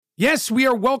Yes, we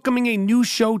are welcoming a new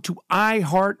show to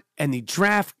iHeart and the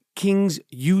DraftKings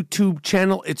YouTube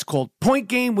channel. It's called Point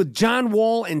Game with John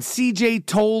Wall and CJ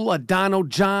Toledano.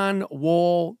 John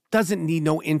Wall doesn't need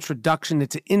no introduction.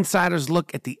 It's an insider's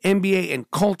look at the NBA and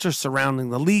culture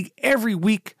surrounding the league. Every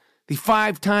week, the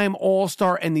five-time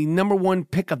All-Star and the number one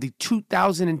pick of the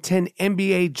 2010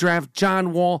 NBA Draft,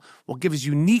 John Wall, will give his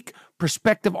unique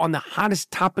perspective on the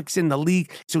hottest topics in the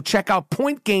league. So check out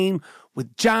Point Game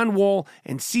with John Wall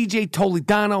and CJ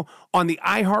Toledano on the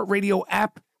iHeartRadio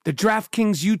app, the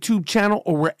DraftKings YouTube channel,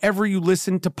 or wherever you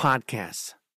listen to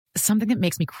podcasts. Something that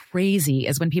makes me crazy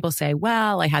is when people say,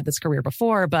 well, I had this career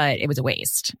before, but it was a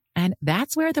waste. And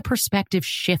that's where the perspective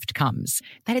shift comes,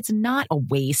 that it's not a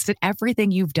waste, that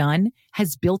everything you've done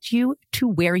has built you to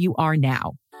where you are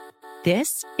now.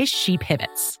 This is She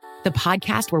Pivots, the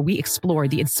podcast where we explore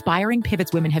the inspiring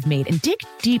pivots women have made and dig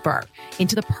deeper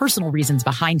into the personal reasons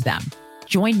behind them.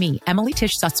 Join me, Emily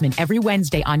Tish Sussman, every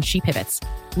Wednesday on She Pivots.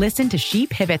 Listen to She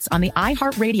Pivots on the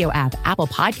iHeartRadio app, Apple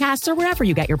Podcasts, or wherever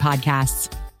you get your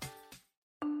podcasts.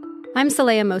 I'm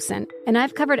Saleha Mohsen, and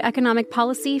I've covered economic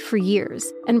policy for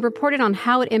years and reported on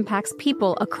how it impacts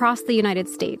people across the United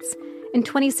States. In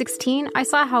 2016, I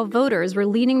saw how voters were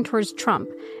leaning towards Trump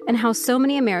and how so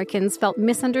many Americans felt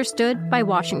misunderstood by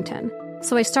Washington.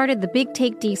 So I started The Big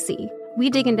Take DC. We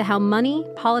dig into how money,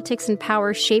 politics, and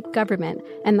power shape government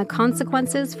and the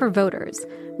consequences for voters.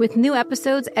 With new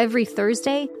episodes every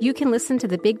Thursday, you can listen to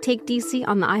The Big Take DC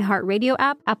on the iHeartRadio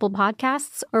app, Apple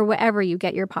Podcasts, or wherever you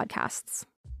get your podcasts.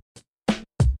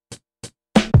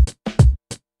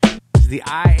 The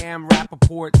I Am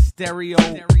Rappaport Stereo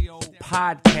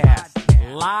Podcast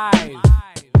live.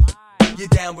 You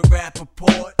down with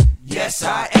Rappaport? Yes,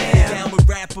 I am. You down with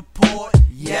Rappaport?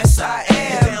 Yes, I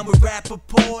am. You down with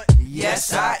Rappaport?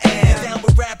 Yes, I am. You down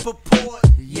with Rappaport?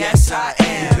 Yes, I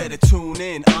am. You better tune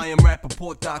in,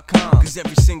 IamRappaport.com. Cause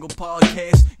every single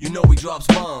podcast, you know he drops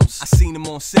bombs. I seen him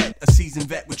on set, a seasoned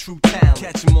vet with true talent.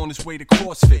 Catch him on his way to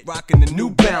CrossFit, rocking the New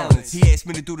Balance. He asked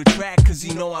me to do the track cause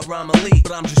he know I rhyme elite.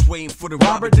 But I'm just waiting for the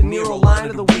Robert De Niro line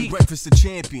of the week. Breakfast of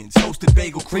Champions, hosted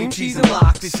bagel, cream cheese, and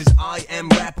lox. This is I Am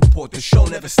Rappaport, the show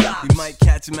never stops. You might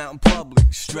catch him out in public,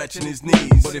 stretching his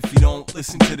knees. But if you don't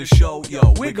listen to the show,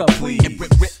 yo, wig up please.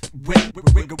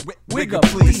 Wig up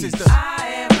please. This is the I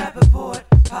Am Rappaport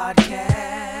Podcast.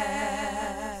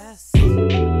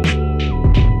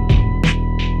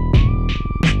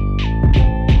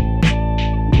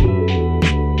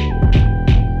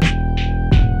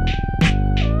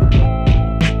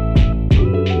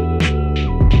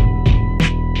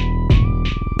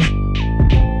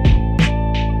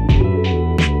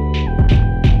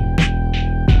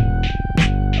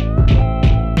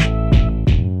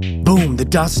 Boom, the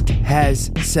dust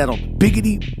has settled.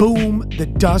 Biggity boom, the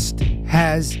dust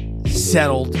has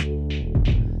settled.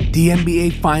 The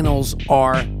NBA Finals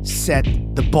are set.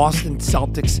 The Boston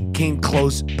Celtics came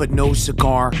close, but no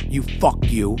cigar. Fuck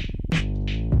you.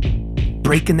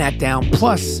 Breaking that down.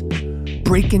 Plus,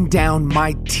 breaking down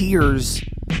my tiers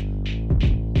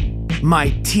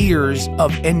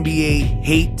of NBA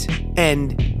hate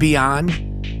and beyond.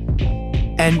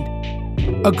 And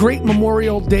a great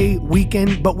Memorial Day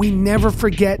weekend, but we never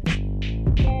forget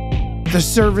the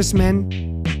servicemen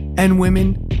and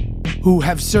women who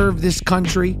have served this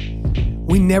country.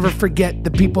 We never forget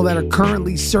the people that are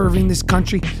currently serving this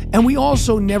country. And we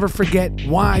also never forget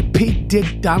why Pig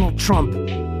Dick Donald Trump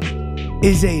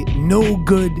is a no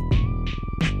good,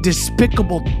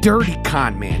 despicable, dirty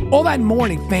con man. All that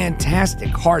morning, fantastic,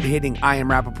 hard-hitting I Am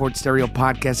Rappaport Stereo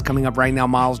Podcast coming up right now.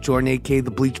 Miles Jordan, a.k.a.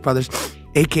 the Bleach Brothers,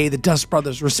 a.k.a. the Dust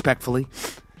Brothers, respectfully.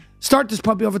 Start this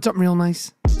puppy off with something real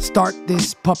nice. Start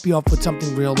this puppy off with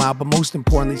something real loud. But most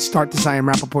importantly, start this I Am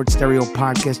Rappaport Stereo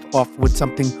Podcast off with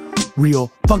something real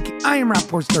funky. I Am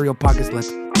Rappaport Stereo Podcast. Let's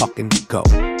fucking go.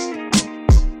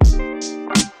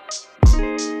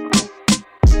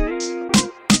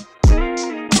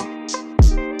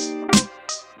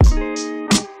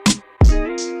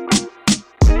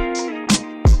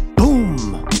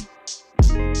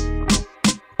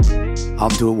 I'll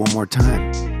do it one more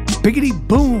time. Biggity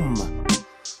boom.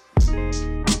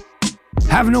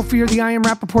 Have no fear, the I Am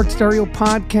Rappaport Stereo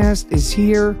Podcast is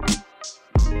here.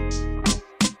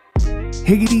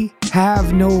 Higgity,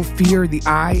 have no fear, the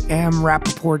I Am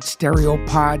Rappaport Stereo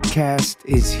Podcast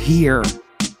is here.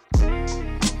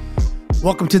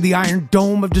 Welcome to the Iron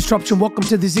Dome of Disruption. Welcome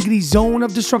to the Ziggity Zone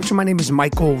of Disruption. My name is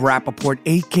Michael Rappaport,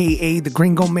 a.k.a. the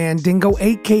Gringo Mandingo,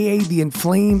 a.k.a. the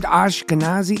Inflamed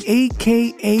Ashkenazi,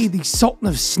 a.k.a. the Sultan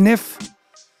of Sniff,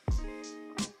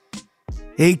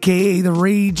 a.k.a. the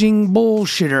Raging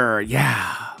Bullshitter.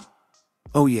 Yeah.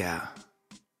 Oh, yeah.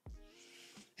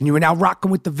 And you are now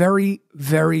rocking with the very,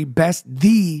 very best,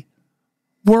 the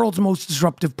world's most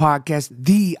disruptive podcast,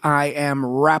 the I Am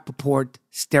Rappaport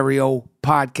Stereo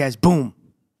Podcast. Boom.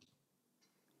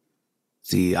 It's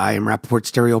the I Am Rappaport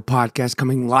Stereo Podcast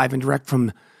coming live and direct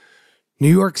from New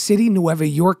York City, Nueva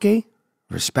York,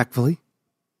 respectfully.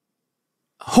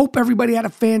 Hope everybody had a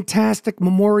fantastic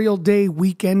Memorial Day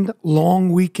weekend,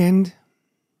 long weekend.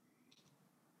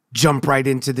 Jump right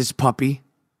into this puppy.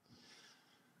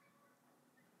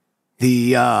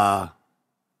 The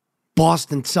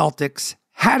Boston Celtics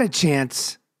had a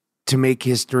chance to make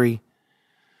history,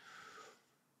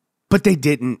 but they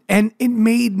didn't. And it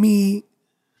made me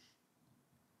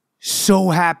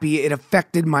so happy. It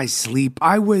affected my sleep.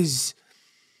 I was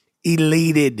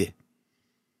elated.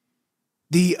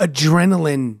 The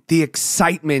adrenaline, the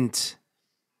excitement,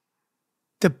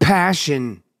 the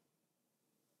passion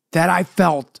that I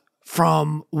felt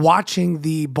from watching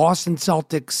the Boston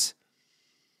Celtics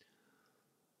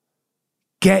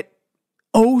get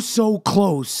oh so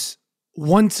close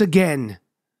once again.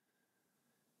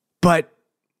 But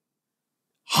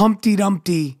Humpty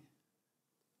Dumpty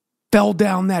fell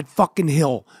down that fucking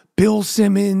hill. Bill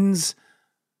Simmons,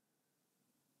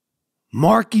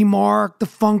 Marky Mark, the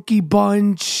Funky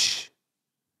Bunch,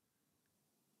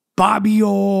 Bobby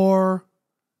Orr,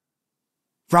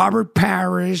 Robert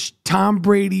Parrish, Tom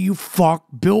Brady, you fuck,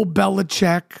 Bill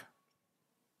Belichick,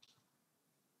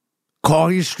 Carl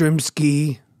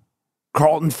Yastrzemski,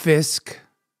 Carlton Fisk,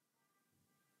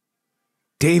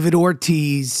 David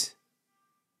Ortiz,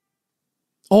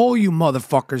 all you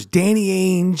motherfuckers, Danny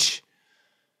Ainge,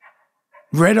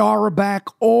 Red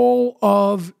Auerbach, all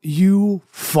of you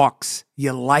fucks.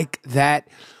 You like that?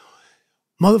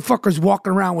 Motherfuckers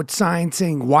walking around with signs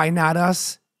saying, why not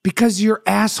us? Because you're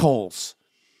assholes.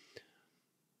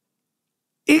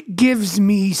 It gives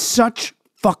me such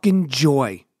fucking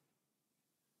joy.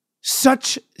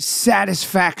 Such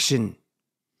satisfaction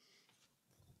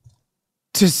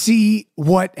to see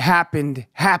what happened.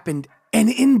 And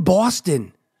in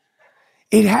Boston.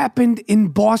 It happened in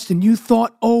Boston. You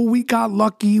thought, oh, we got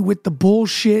lucky with the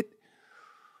bullshit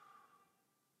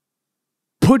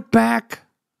put back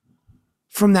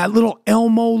from that little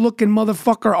Elmo-looking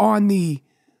motherfucker on the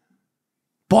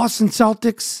Boston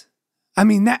Celtics. I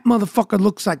mean, that motherfucker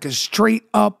looks like a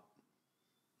straight-up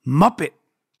Muppet.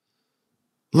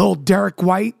 Little Derek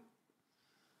White.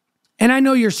 And I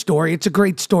know your story. It's a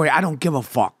great story. I don't give a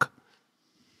fuck.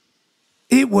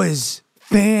 It was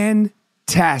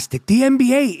fantastic. The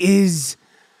NBA is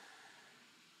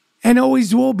and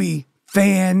always will be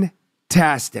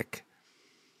fantastic.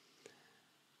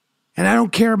 And I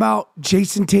don't care about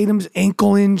Jason Tatum's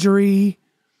ankle injury.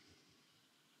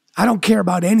 I don't care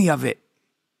about any of it.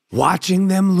 Watching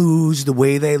them lose the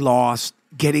way they lost,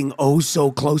 getting oh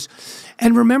so close.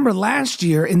 And remember last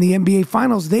year in the NBA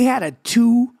Finals, they had a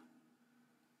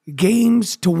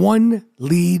 2-1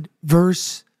 lead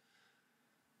versus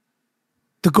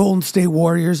the Golden State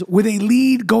Warriors with a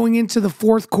lead going into the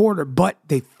fourth quarter, but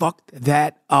they fucked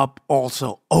that up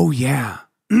also. Oh, yeah.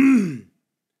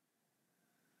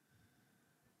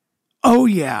 Oh,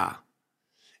 yeah.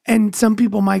 And some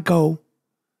people might go,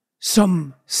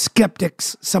 some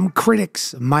skeptics, some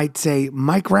critics might say,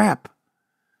 Mike Rapp,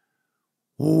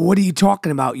 what are you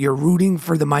talking about? You're rooting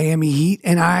for the Miami Heat?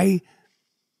 And I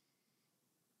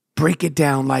break it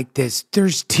down like this.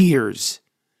 There's tears.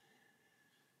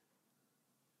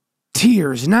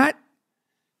 Tears, not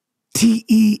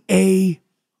Tears,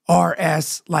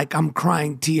 like I'm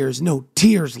crying tears. No,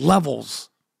 tears,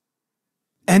 levels.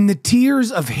 And the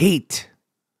tears of hate,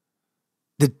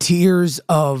 the tears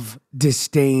of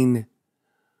disdain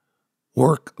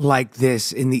work like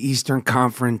this in the Eastern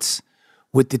Conference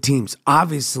with the teams.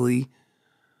 Obviously,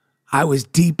 I was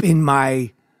deep in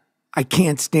I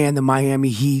can't stand the Miami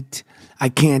Heat. I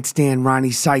can't stand Ronnie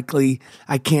Cycli.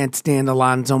 I can't stand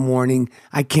Alonzo Mourning.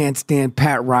 I can't stand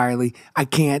Pat Riley. I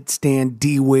can't stand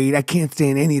D. Wade. I can't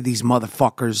stand any of these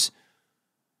motherfuckers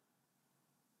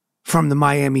from the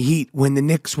Miami Heat when the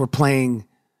Knicks were playing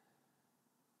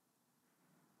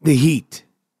the Heat.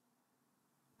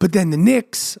 But then the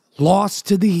Knicks lost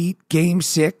to the Heat, game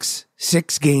 6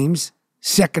 games,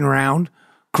 second round.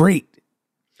 Great.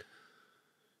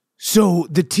 So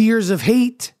the tears of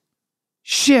hate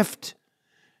shift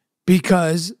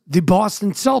because the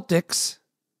Boston Celtics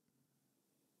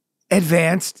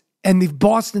advanced and the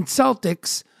Boston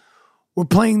Celtics were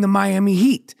playing the Miami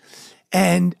Heat.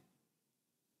 And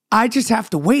I just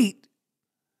have to wait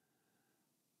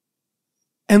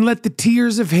and let the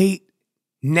tears of hate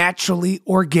naturally,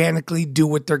 organically do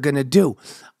what they're going to do.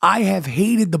 I have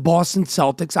hated the Boston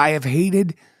Celtics. I have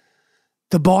hated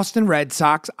the Boston Red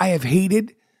Sox. I have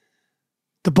hated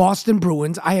the Boston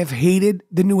Bruins. I have hated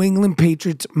the New England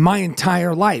Patriots my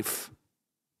entire life.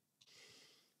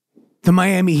 The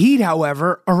Miami Heat,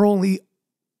 however, are only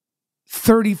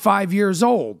 35 years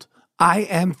old. I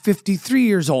am 53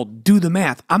 years old. Do the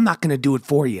math. I'm not going to do it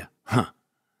for you.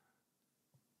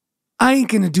 I ain't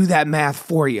going to do that math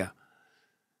for you.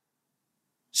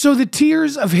 So the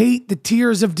tears of hate, the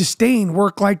tears of disdain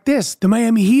work like this. The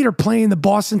Miami Heat are playing the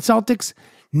Boston Celtics.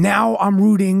 Now I'm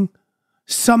rooting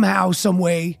somehow, some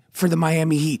way for the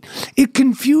Miami Heat. It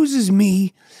confuses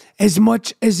me as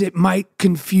much as it might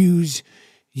confuse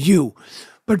you.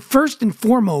 But first and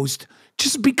foremost,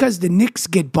 just because the Knicks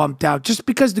get bumped out, just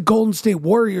because the Golden State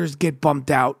Warriors get bumped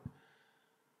out,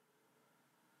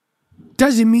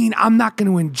 doesn't mean I'm not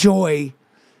going to enjoy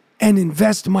and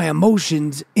invest my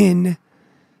emotions in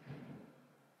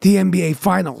the NBA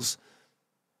Finals.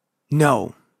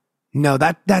 No,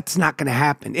 that's not going to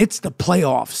happen. It's the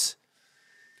playoffs.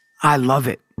 I love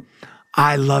it.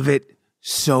 I love it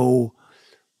so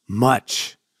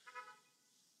much.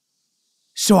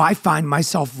 So I find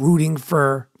myself rooting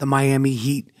for the Miami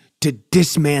Heat to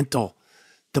dismantle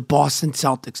the Boston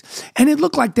Celtics. And it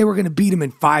looked like they were going to beat them in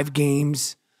 5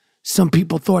 games. Some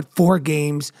people thought 4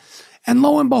 games. And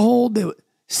lo and behold, the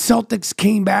Celtics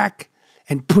came back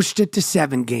and pushed it to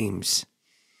 7 games.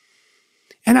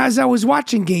 And as I was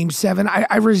watching Game 7,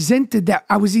 I resented that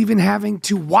I was even having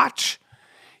to watch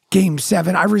Game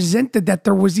 7. I resented that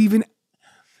there was even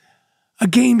a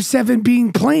Game 7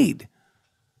 being played.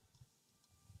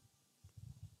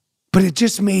 But it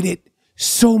just made it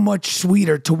so much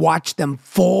sweeter to watch them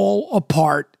fall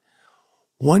apart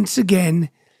once again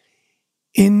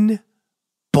in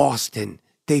Boston.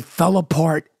 They fell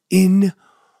apart in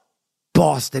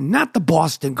Boston, not the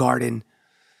Boston Garden,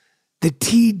 the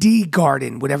TD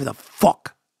Garden, whatever the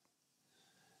fuck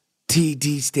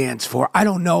TD stands for. I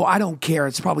don't know. I don't care.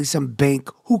 It's probably some bank.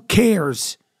 Who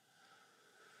cares?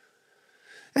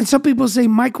 And some people say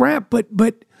Mike Rapp,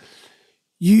 but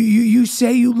you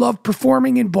say you love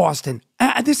performing in Boston.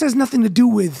 This has nothing to do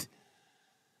with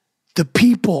the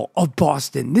people of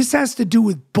Boston. This has to do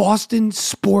with Boston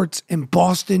sports and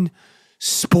Boston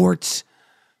sports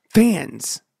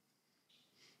fans.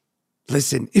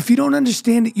 Listen, if you don't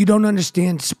understand it, you don't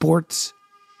understand sports.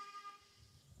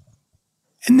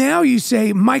 And now you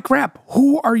say, Mike Rapp,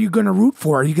 who are you going to root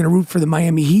for? Are you going to root for the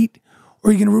Miami Heat? Or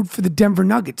are you going to root for the Denver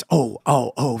Nuggets?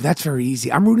 Oh, that's very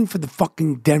easy. I'm rooting for the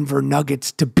fucking Denver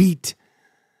Nuggets to beat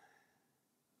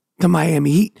the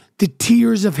Miami Heat. The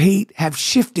tears of hate have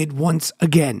shifted once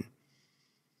again.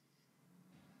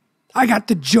 I got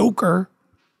the Joker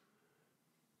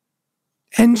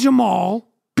and Jamal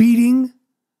beating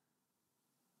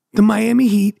the Miami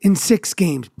Heat in 6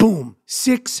 games. Boom.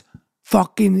 6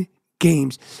 fucking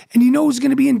games. And you know who's going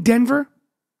to be in Denver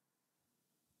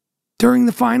during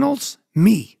the finals?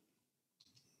 Me.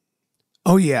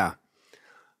 Oh, yeah.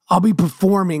 I'll be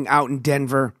performing out in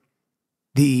Denver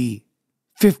the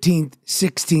 15th,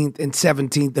 16th, and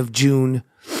 17th of June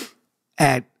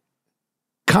at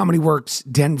Comedy Works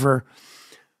Denver,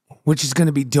 which is going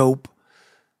to be dope.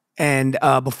 And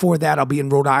before that, I'll be in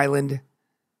Rhode Island,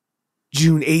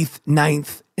 June 8th,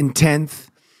 9th, and 10th.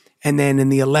 And then in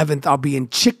the 11th, I'll be in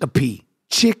Chicopee,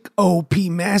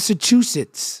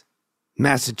 Massachusetts.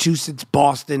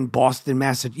 Boston,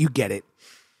 Massachusetts. You get it.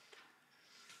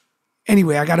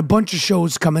 Anyway, I got a bunch of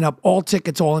shows coming up. All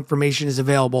tickets, all information is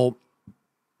available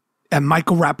at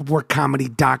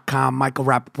michaelrappaportcomedy.com,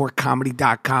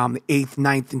 michaelrappaportcomedy.com, the 8th,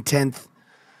 9th, and 10th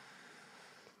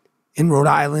in Rhode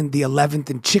Island, the 11th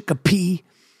in Chicopee,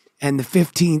 and the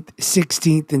 15th,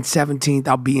 16th, and 17th,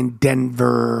 I'll be in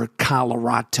Denver,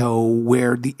 Colorado,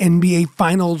 where the NBA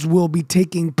Finals will be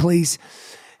taking place.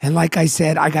 And like I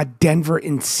said, I got Denver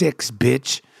in 6,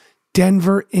 bitch.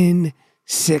 Denver in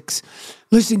 6.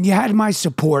 Listen, you had my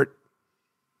support.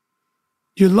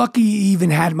 You're lucky you even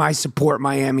had my support,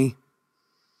 Miami.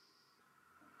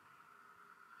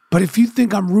 But if you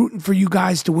think I'm rooting for you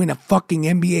guys to win a fucking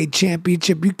NBA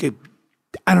championship, you could,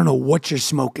 I don't know what you're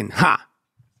smoking. Ha!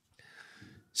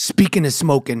 Speaking of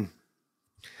smoking,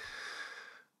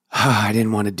 I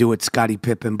didn't want to do it, Scottie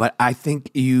Pippen, but I think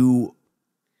you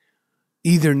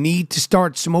either need to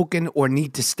start smoking or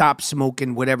need to stop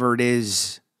smoking, whatever it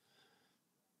is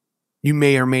you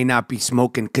may or may not be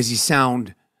smoking, because you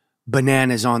sound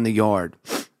bananas on the yard.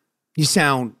 You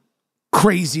sound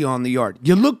crazy on the yard.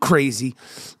 You look crazy.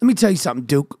 Let me tell you something,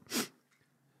 Duke.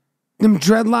 Them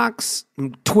dreadlocks,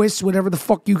 them twists, whatever the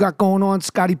fuck you got going on,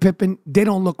 Scottie Pippen, they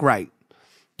don't look right.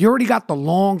 You already got the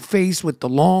long face with the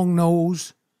long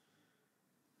nose.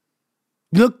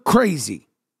 You look crazy.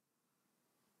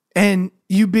 And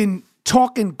you've been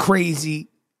talking crazy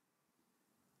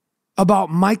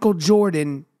about Michael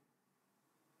Jordan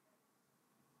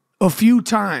a few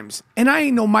times, and I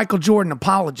ain't no Michael Jordan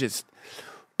apologist,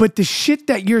 but the shit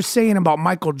that you're saying about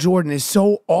Michael Jordan is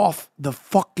so off the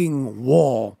fucking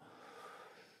wall.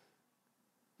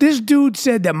 This dude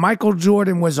said that Michael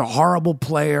Jordan was a horrible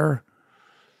player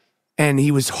and he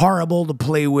was horrible to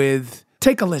play with.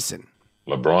 Take a listen.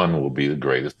 LeBron will be the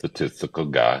greatest statistical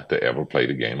guy to ever play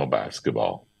the game of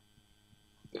basketball.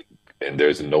 And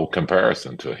there's no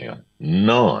comparison to him.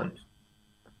 None.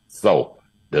 So,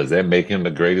 does that make him the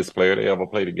greatest player to ever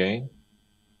play the game?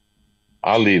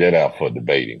 I'll leave that out for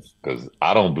debating because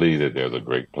I don't believe that there's a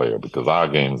great player because our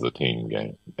game is a team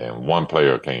game and one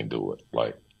player can't do it.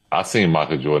 Like, I seen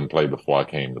Michael Jordan play before I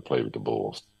came to play with the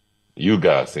Bulls. You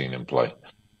guys seen him play.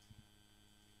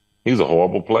 He's a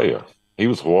horrible player. He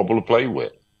was horrible to play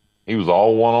with. He was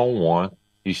all one-on-one.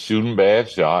 He's shooting bad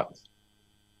shots.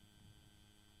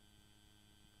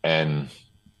 And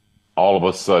all of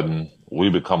a sudden, we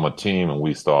become a team and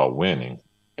we start winning.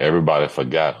 Everybody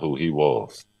forgot who he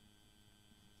was.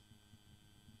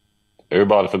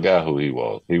 Everybody forgot who he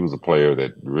was. He was a player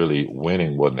that really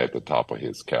winning wasn't at the top of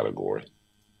his category.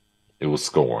 It was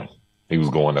scoring. He was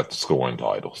going after scoring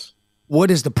titles.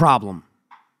 What is the problem?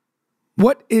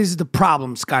 What is the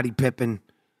problem, Scottie Pippen?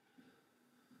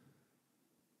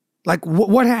 Like,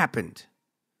 what happened?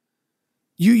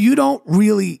 You don't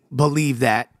really believe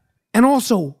that. And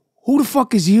also, who the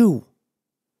fuck is you?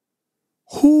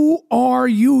 Who are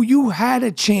you? You had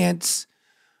a chance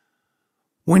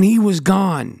when he was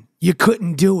gone. You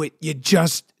couldn't do it. You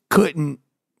just couldn't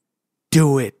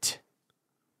do it.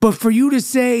 But for you to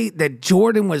say that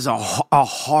Jordan was a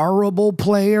horrible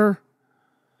player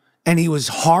and he was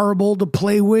horrible to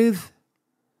play with,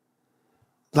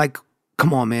 like,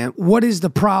 come on, man. What is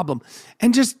the problem?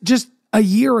 And just a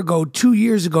year ago, 2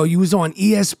 years ago, you was on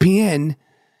ESPN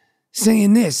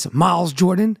saying this, Miles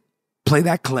Jordan, play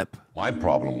that clip. My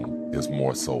problem is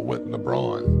more so with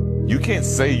LeBron. You can't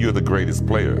say you're the greatest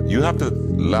player. You have to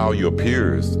allow your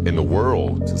peers in the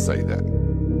world to say that.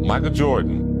 Michael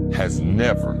Jordan has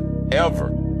never,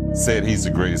 ever said he's the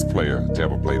greatest player to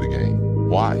ever play the game.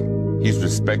 Why? He's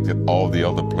respected all the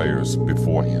other players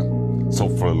before him. So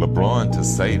for LeBron to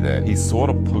say that, he's sort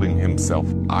of pulling himself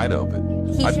out of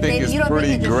it. I think it's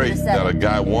pretty great that a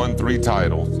guy won 3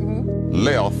 titles,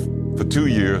 left for 2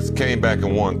 years, came back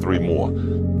and won 3 more.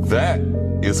 That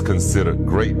is considered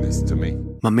greatness to me.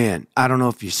 My man, I don't know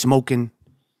if you're smoking.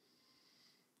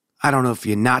 I don't know if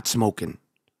you're not smoking.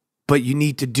 But you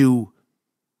need to do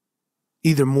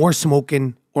either more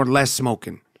smoking or less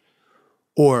smoking.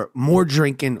 Or more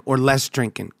drinking or less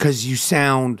drinking. Because you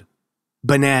sound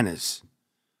bananas.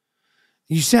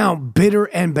 You sound bitter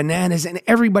and bananas. And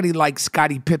everybody likes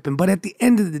Scottie Pippen. But at the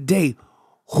end of the day,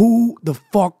 who the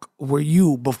fuck were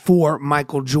you before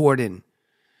Michael Jordan?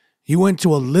 You went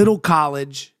to a little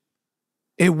college.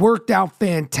 It worked out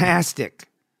fantastic.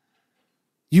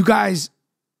 You guys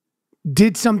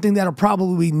did something that'll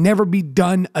probably never be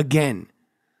done again.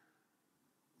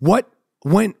 What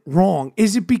went wrong?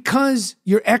 Is it because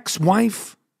your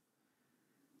ex-wife?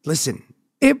 Listen,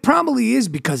 it probably is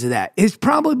because of that. It's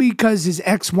probably because his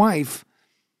ex-wife,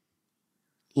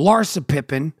 Larsa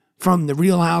Pippen, from the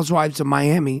Real Housewives of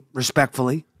Miami,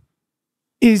 respectfully,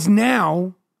 is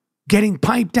now getting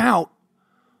piped out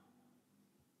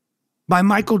by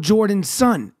Michael Jordan's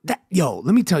son. Let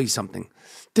me tell you something.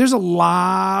 There's a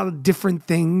lot of different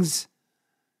things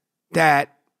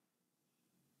that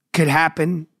could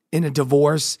happen in a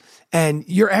divorce, and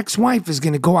your ex-wife is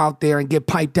going to go out there and get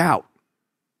piped out.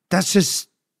 That's just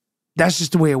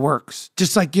the way it works.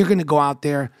 Just like you're going to go out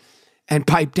there and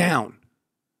pipe down.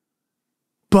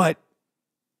 But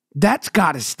that's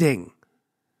got to sting.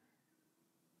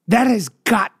 That has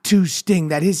got to sting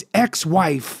that his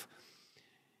ex-wife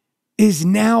is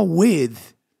now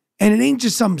with, and it ain't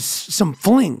just some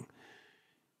fling.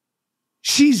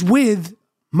 She's with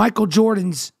Michael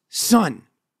Jordan's son.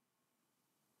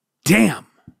 Damn.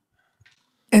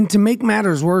 And to make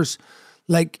matters worse,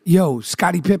 like,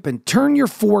 Scottie Pippen, turn your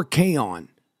 4K on.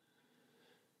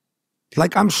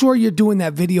 Like, I'm sure you're doing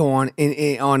that video on an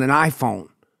iPhone.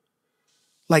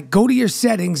 Like, go to your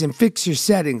settings and fix your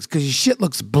settings because your shit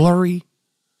looks blurry.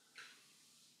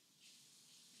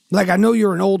 Like, I know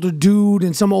you're an older dude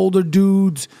and some older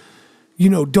dudes,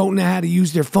 don't know how to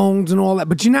use their phones and all that,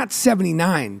 but you're not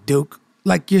 79, Duke.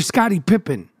 Like, you're Scottie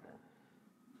Pippen.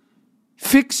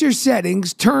 Fix your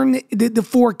settings, turn the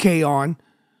 4K on.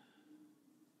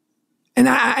 And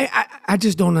I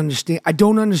just don't understand. I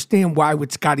don't understand why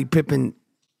with Scottie Pippen,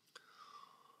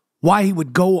 why he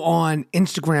would go on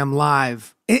Instagram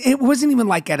Live. It wasn't even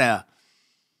like at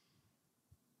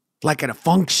like at a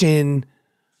function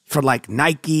for like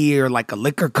Nike or like a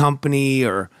liquor company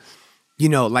or, you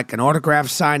know, like an autograph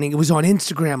signing. It was on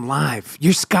Instagram Live.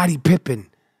 You're Scottie Pippen.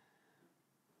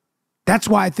 That's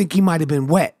why I think he might have been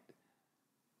wet.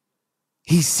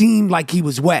 He seemed like he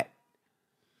was wet.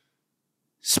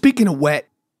 Speaking of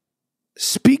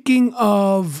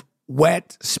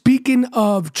wet, speaking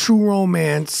of true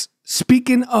romance,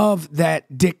 speaking of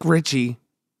that Dick Ritchie,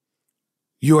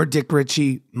 your Dick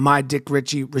Ritchie, my Dick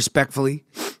Ritchie, respectfully,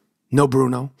 no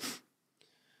Bruno.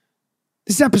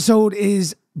 This episode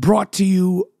is brought to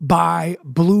you by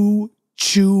Blue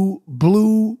Chew.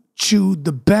 Blue Chew,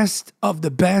 the best of the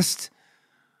best.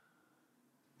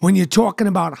 When you're talking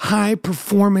about high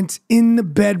performance in the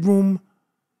bedroom,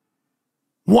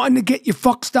 wanting to get your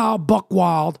fuck style buck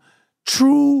wild,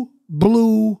 True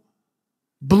Blue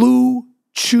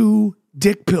Chew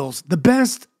dick pills, the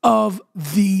best of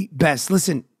the best.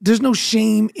 Listen, there's no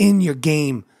shame in your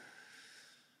game.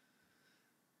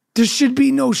 There should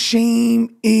be no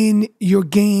shame in your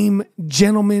game,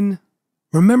 gentlemen.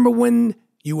 Remember when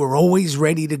you were always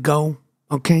ready to go?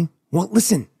 Okay. Well,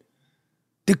 listen.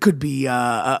 There could be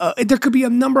a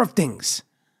number of things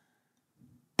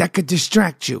that could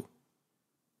distract you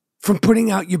from putting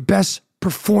out your best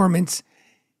performance.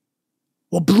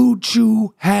 Well, Blue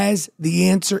Chew has the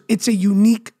answer. It's a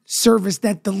unique service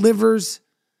that delivers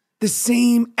the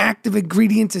same active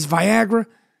ingredients as Viagra,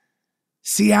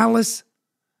 Cialis,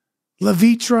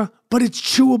 Levitra, but it's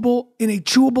chewable in a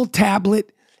chewable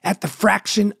tablet at the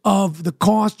fraction of the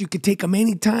cost. You could take them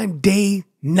anytime, day,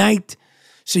 night,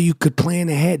 so you could plan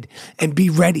ahead and be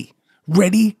ready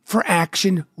for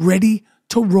action, ready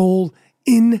to roll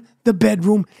in the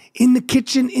bedroom, in the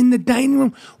kitchen, in the dining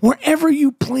room, wherever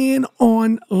you plan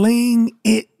on laying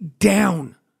it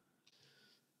down.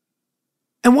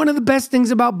 And one of the best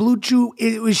things about Blue Chew,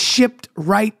 it was shipped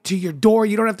right to your door.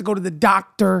 You don't have to go to the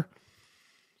doctor.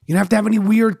 You don't have to have any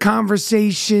weird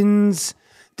conversations.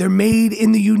 They're made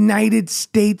in the United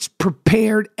States,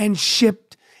 prepared and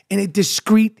shipped in a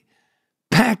discreet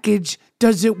package.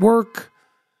 Does it work?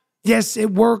 Yes,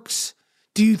 it works.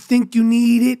 Do you think you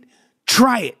need it?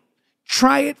 Try it.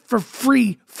 Try it for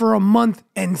free for a month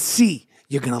and see.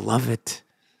 You're going to love it.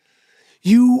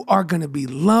 You are going to be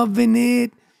loving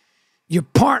it. Your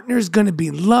partner's going to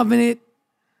be loving it.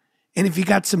 And if you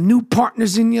got some new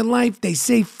partners in your life, they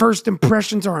say first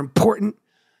impressions are important.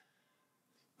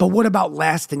 But what about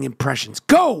lasting impressions?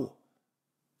 Go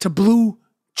to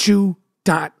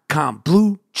BlueChew.com.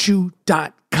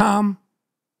 BlueChew.com.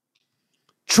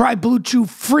 Try Blue Chew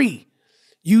free.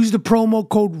 Use the promo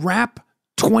code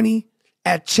RAP20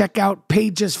 at checkout.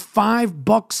 Pay just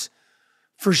 $5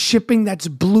 for shipping. That's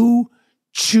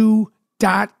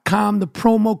BlueChew.com. The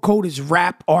promo code is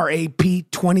RAP,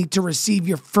 RAP20 to receive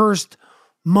your first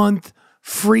month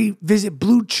free. Visit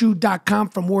BlueChew.com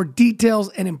for more details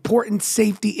and important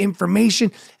safety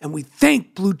information. And we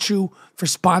thank Blue Chew for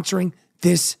sponsoring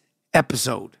this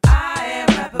episode. I am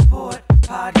Rappaport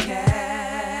Podcast.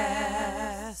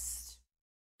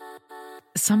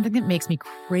 Something that makes me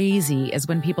crazy is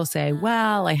when people say,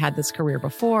 well, I had this career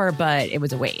before, but it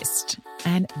was a waste.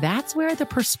 And that's where the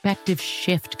perspective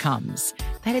shift comes,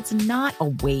 that it's not a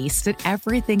waste, that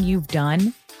everything you've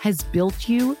done has built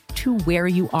you to where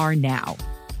you are now.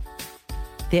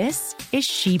 This is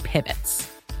She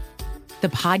Pivots, the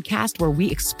podcast where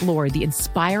we explore the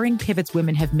inspiring pivots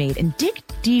women have made and dig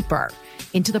deeper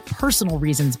into the personal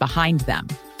reasons behind them.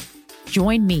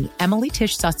 Join me, Emily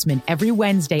Tish Sussman, every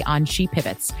Wednesday on She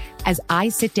Pivots as I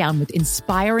sit down with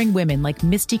inspiring women like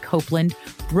Misty Copeland,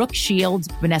 Brooke Shields,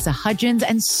 Vanessa Hudgens,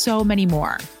 and so many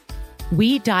more.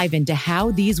 We dive into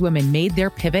how these women made their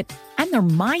pivot and their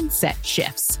mindset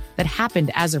shifts that happened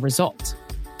as a result.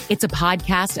 It's a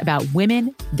podcast about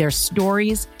women, their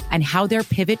stories, and how their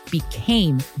pivot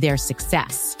became their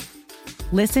success.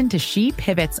 Listen to She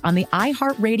Pivots on the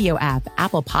iHeartRadio app,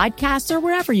 Apple Podcasts, or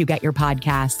wherever you get your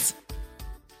podcasts.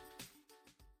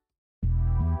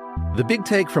 The Big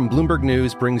Take from Bloomberg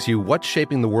News brings you what's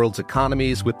shaping the world's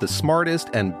economies with the smartest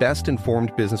and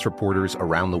best-informed business reporters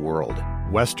around the world.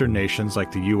 Western nations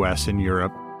like the U.S. and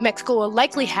Europe. Mexico will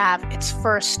likely have its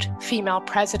first female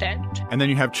president. And then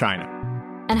you have China.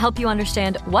 And help you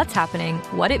understand what's happening,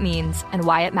 what it means, and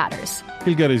why it matters.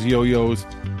 He'll get his yo-yos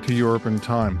to Europe in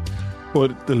time.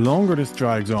 But the longer this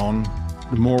drags on,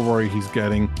 the more worry he's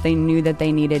getting. They knew that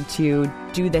they needed to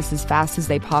do this as fast as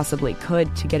they possibly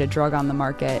could to get a drug on the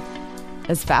market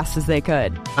as fast as they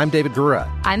could. I'm David Gura.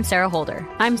 I'm Sarah Holder.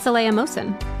 I'm Celaya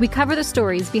Mosin. We cover the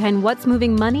stories behind what's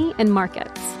moving money and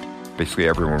markets. Basically,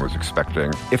 everyone was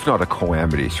expecting, if not a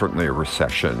calamity, certainly a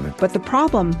recession. But the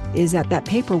problem is that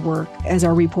paperwork, as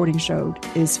our reporting showed,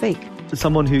 is fake. As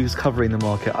someone who's covering the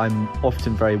market, I'm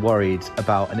often very worried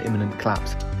about an imminent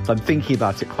collapse. So I'm thinking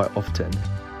about it quite often.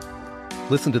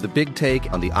 Listen to The Big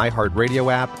Take on the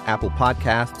iHeartRadio app, Apple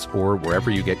Podcasts, or wherever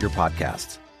you get your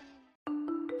podcasts.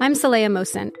 I'm Saleha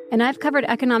Mohsin, and I've covered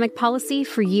economic policy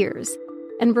for years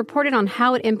and reported on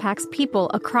how it impacts people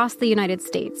across the United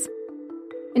States.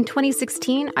 In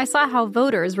 2016, I saw how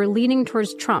voters were leaning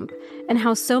towards Trump and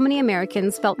how so many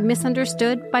Americans felt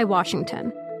misunderstood by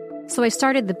Washington. So I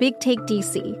started The Big Take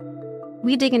DC.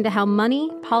 We dig into how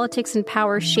money, politics, and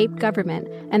power shape government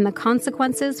and the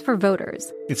consequences for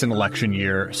voters. It's an election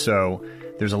year, so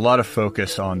there's a lot of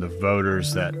focus on the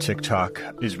voters that TikTok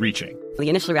is reaching. The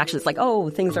initial reaction is like, oh,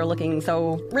 things are looking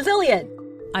so resilient.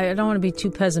 I don't want to be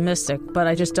too pessimistic, but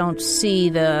I just don't see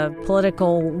the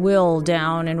political will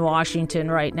down in Washington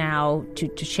right now to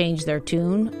change their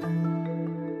tune.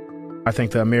 I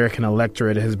think the American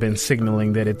electorate has been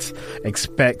signaling that it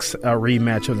expects a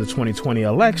rematch of the 2020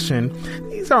 election.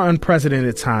 These are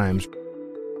unprecedented times.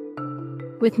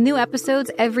 With new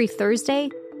episodes every Thursday,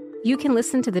 you can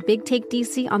listen to The Big Take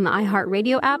DC on the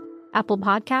iHeartRadio app, Apple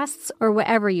Podcasts, or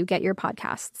wherever you get your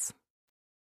podcasts.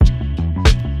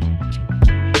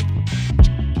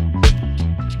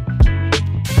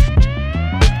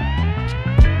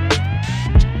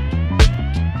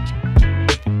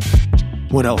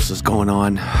 What else is going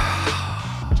on?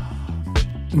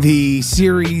 The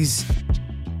series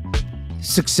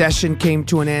Succession came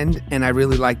to an end, and I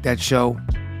really like that show.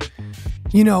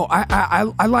 You know,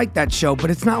 I like that show,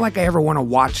 but it's not like I ever want to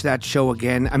watch that show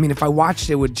again. I mean, if I watched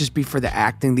it, it would just be for the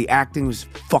acting. The acting was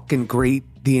fucking great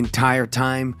the entire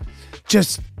time.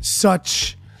 Just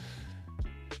such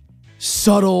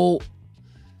subtle,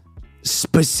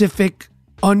 specific,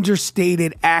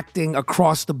 understated acting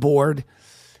across the board.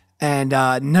 And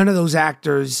none of those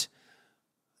actors,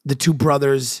 the two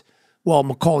brothers, well,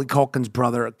 Macaulay Culkin's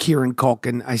brother, Kieran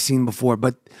Culkin, I've seen before,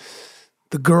 but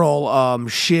the girl,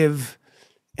 Shiv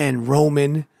and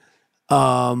Roman,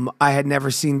 I had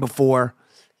never seen before.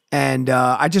 And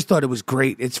I just thought it was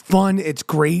great. It's fun. It's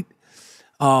great.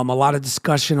 A lot of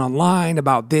discussion online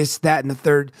about this, that, and the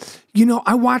third. You know,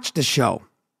 I watched the show.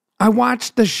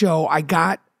 I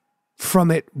got from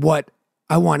it what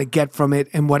I want to get from it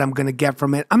and what I'm going to get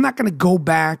from it. I'm not going to go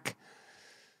back,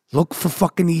 look for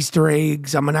fucking Easter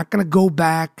eggs. I'm not going to go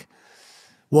back.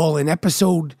 Well, in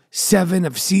episode 7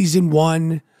 of season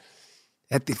 1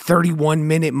 at the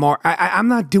 31-minute mark, I'm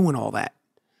not doing all that.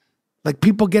 Like,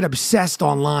 people get obsessed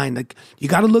online. Like, you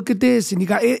got to look at this and you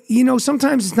got it. You know,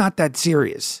 sometimes it's not that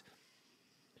serious.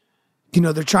 You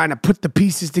know, they're trying to put the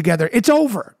pieces together. It's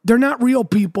over. They're not real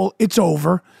people. It's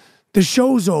over. The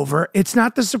show's over. It's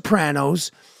not The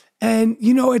Sopranos. And,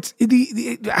 you know,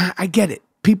 I get it.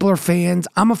 People are fans.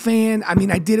 I'm a fan. I mean,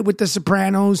 I did it with The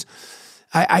Sopranos.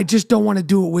 I just don't want to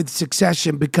do it with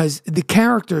Succession because the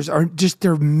characters are just,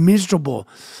 they're miserable.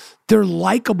 They're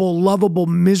likable, lovable,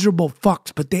 miserable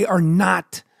fucks, but they are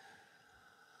not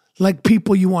like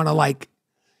people you want to like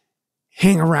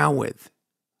hang around with.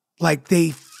 Like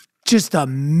just a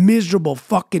miserable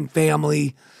fucking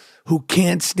family who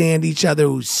can't stand each other,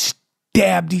 who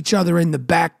stabbed each other in the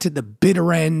back to the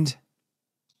bitter end.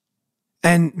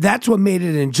 And that's what made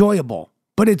it enjoyable.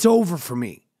 But it's over for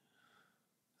me.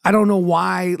 I don't know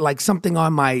why, like something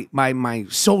on my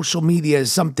social media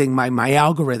is something, my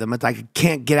algorithm, it's like I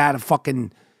can't get out of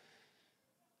fucking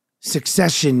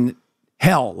Succession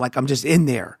hell. Like I'm just in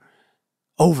there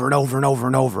over and over and over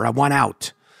and over. I want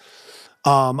out.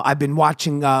 I've been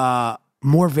watching more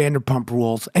Vanderpump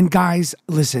Rules. And guys,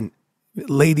 listen,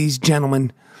 ladies,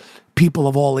 gentlemen, people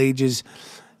of all ages,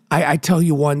 I tell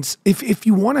you once, if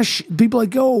you want to, people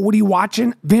like, oh, what are you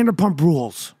watching? Vanderpump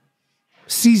Rules,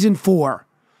 season 4,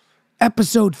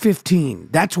 episode 15.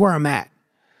 That's where I'm at.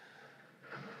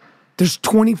 There's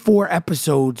 24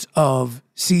 episodes of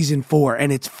season 4,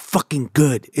 and it's fucking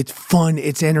good. It's fun.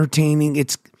 It's entertaining.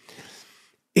 It's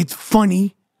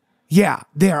funny. Yeah,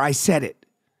 there, I said it.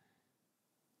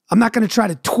 I'm not going to try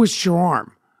to twist your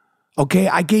arm. Okay,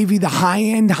 I gave you the high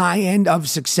end of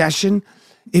Succession.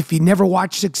 If you never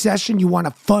watched Succession, you want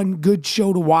a fun, good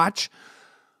show to watch,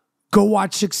 go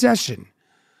watch Succession.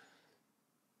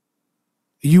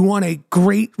 You want a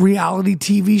great reality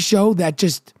TV show that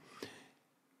just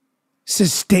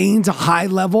sustains a high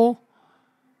level,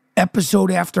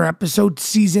 episode after episode,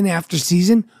 season after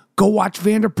season, go watch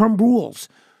Vanderpump Rules.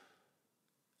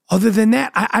 Other than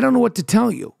that, I don't know what to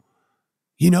tell you.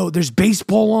 You know, there's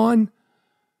baseball on.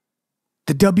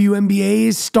 The WNBA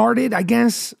is started, I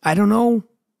guess. I don't know.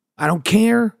 I don't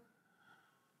care.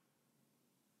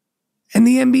 And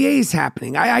the NBA is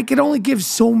happening. I could only give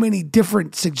so many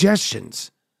different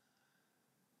suggestions.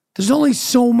 There's only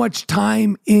so much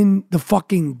time in the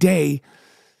fucking day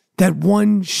that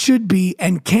one should be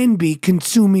and can be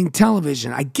consuming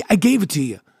television. I gave it to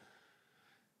you.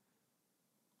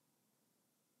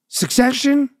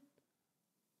 Succession,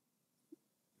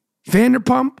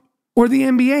 Vanderpump, or the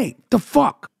NBA? The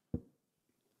fuck?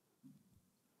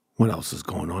 What else is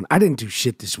going on? I didn't do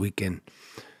shit this weekend.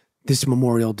 This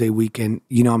Memorial Day weekend.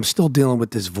 You know, I'm still dealing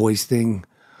with this voice thing.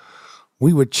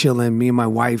 We were chilling, me and my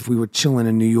wife, we were chilling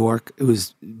in New York. It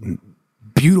was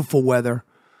beautiful weather.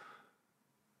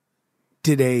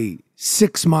 Did a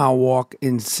 6-mile walk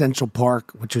in Central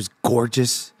Park, which was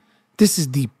gorgeous. This is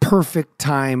the perfect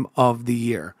time of the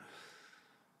year.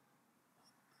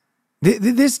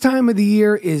 This time of the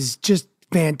year is just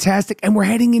fantastic. And we're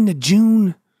heading into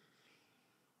June.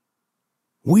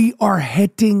 We are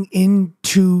heading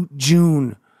into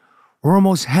June. We're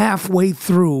almost halfway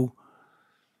through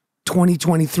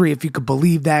 2023, if you could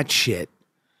believe that shit.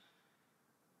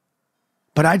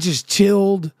 But I just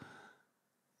chilled,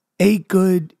 ate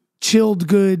good, chilled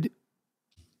good,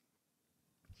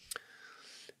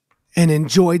 and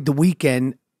enjoyed the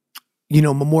weekend. You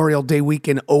know, Memorial Day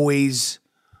weekend always,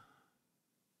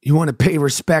 you want to pay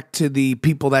respect to the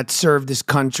people that serve this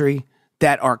country,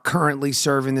 that are currently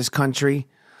serving this country.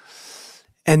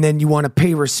 And then you want to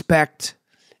pay respect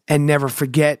and never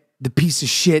forget the piece of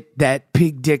shit that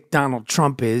pig dick Donald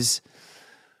Trump is,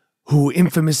 who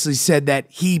infamously said that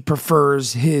he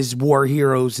prefers his war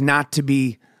heroes not to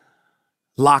be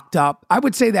locked up. I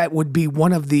would say that would be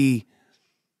one of the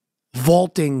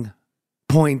vaulting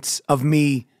points of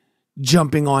me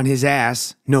jumping on his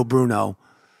ass. No, Bruno.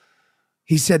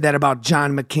 He said that about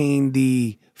John McCain,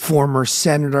 the former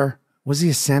senator. Was he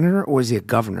a senator or was he a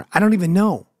governor? I don't even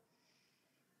know.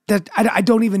 I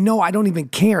don't even know. I don't even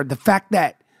care. The fact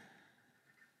that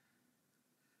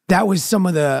was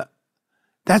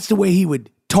that's the way he would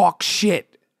talk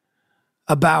shit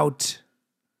about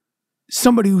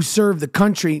somebody who served the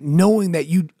country, knowing that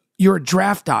you're a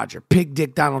draft dodger. Pig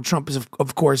dick Donald Trump is,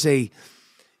 of course, a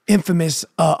infamous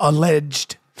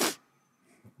alleged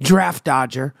draft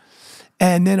dodger.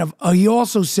 And then he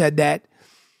also said that,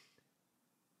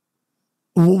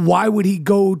 why would he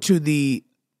go to the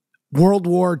World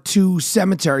War II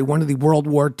cemetery, one of the World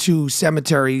War II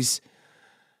cemeteries,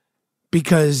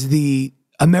 because the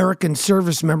American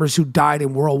service members who died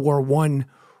in World War I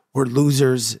were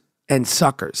losers and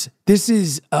suckers. This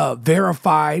is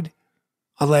verified,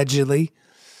 allegedly.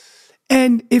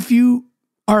 And if you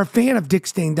are a fan of Dick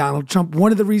Stain Donald Trump,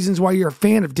 one of the reasons why you're a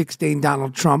fan of Dick Stain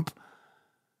Donald Trump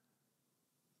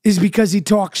is because he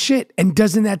talks shit. And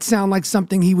doesn't that sound like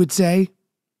something he would say?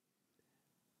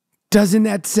 Doesn't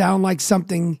that sound like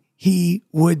something he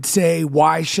would say?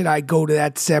 Why should I go to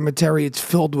that cemetery? It's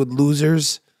filled with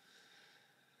losers.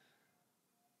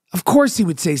 Of course he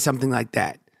would say something like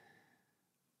that.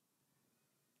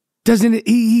 Doesn't it?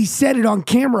 He said it on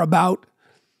camera about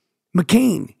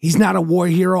McCain. He's not a war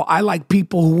hero. I like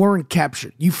people who weren't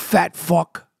captured. You fat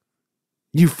fuck.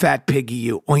 You fat piggy,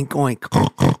 you. Oink,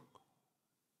 oink.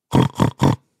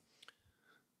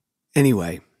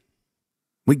 Anyway,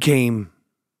 we came,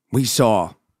 we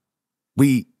saw,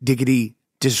 we diggity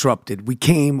disrupted. We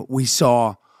came, we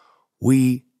saw,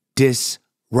 we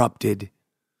disrupted.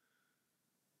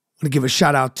 I want to give a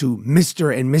shout out to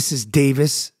Mr. and Mrs.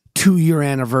 Davis, 2-year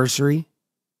anniversary.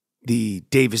 The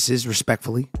Davises,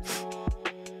 respectfully.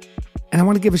 And I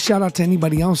want to give a shout out to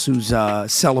anybody else who's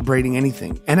celebrating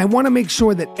anything. And I want to make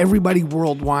sure that everybody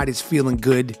worldwide is feeling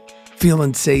good,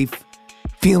 feeling safe,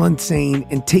 feeling sane,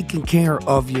 and taking care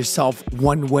of yourself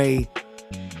one way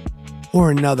or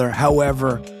another,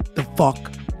 however the fuck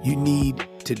you need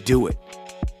to do it.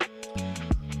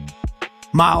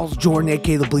 Miles, Jordan,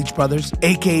 a.k.a. the Bleach Brothers,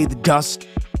 a.k.a. the Dust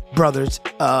Brothers.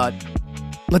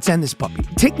 Let's end this puppy.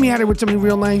 Take me out of here with something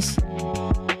real nice.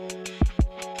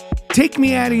 Take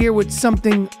me out of here with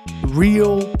something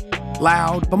real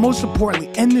loud, but most importantly,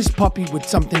 end this puppy with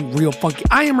something real funky.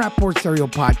 I am Rapport Stereo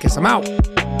Podcast. I'm out.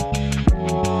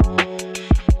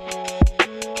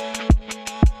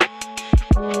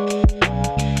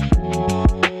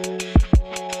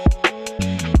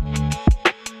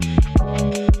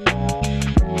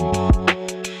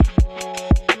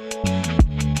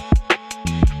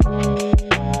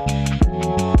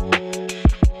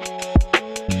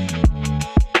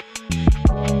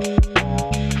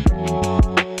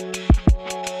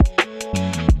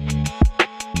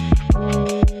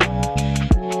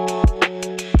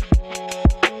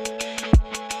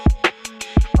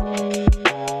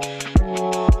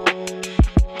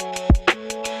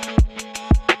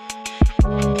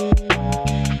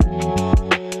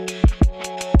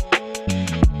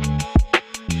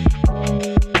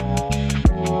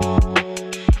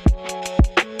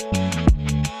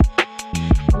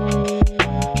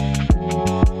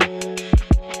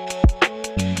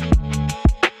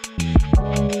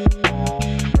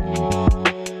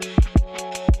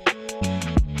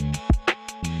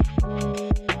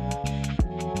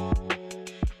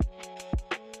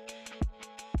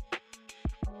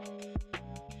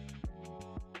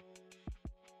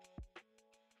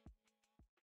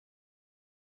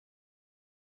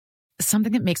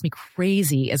 Something that makes me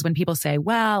crazy is when people say,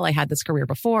 well, I had this career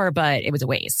before, but it was a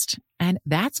waste. And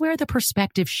that's where the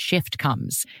perspective shift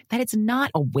comes, that it's not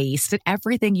a waste, that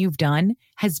everything you've done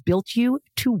has built you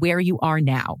to where you are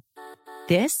now.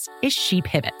 This is She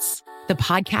Pivots, the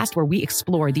podcast where we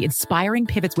explore the inspiring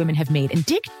pivots women have made and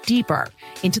dig deeper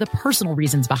into the personal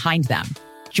reasons behind them.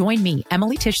 Join me,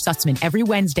 Emily Tish Sussman, every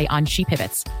Wednesday on She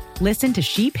Pivots. Listen to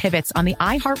She Pivots on the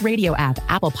iHeartRadio app,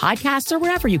 Apple Podcasts, or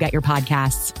wherever you get your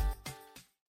podcasts.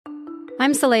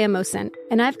 I'm Saleha Mohsen,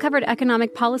 and I've covered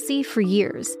economic policy for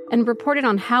years and reported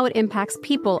on how it impacts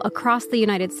people across the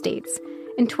United States.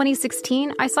 In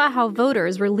 2016, I saw how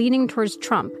voters were leaning towards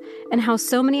Trump and how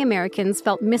so many Americans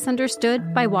felt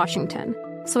misunderstood by Washington.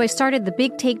 So I started The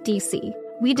Big Take DC.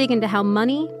 We dig into how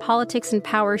money, politics, and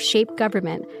power shape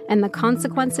government and the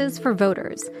consequences for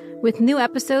voters. With new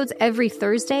episodes every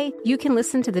Thursday, you can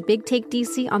listen to The Big Take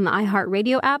DC on the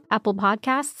iHeartRadio app, Apple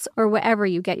Podcasts, or wherever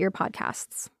you get your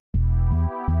podcasts.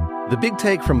 The Big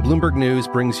Take from Bloomberg News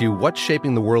brings you what's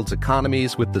shaping the world's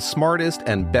economies with the smartest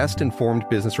and best-informed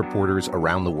business reporters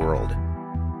around the world.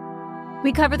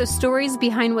 We cover the stories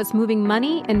behind what's moving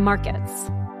money and markets.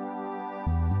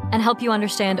 And help you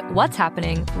understand what's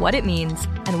happening, what it means,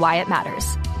 and why it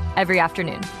matters. Every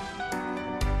afternoon.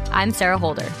 I'm Sarah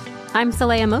Holder. I'm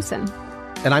Saleha Mohsen.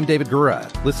 And I'm David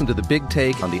Gura. Listen to The Big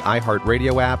Take on the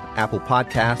iHeartRadio app, Apple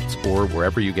Podcasts, or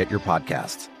wherever you get your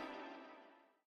podcasts.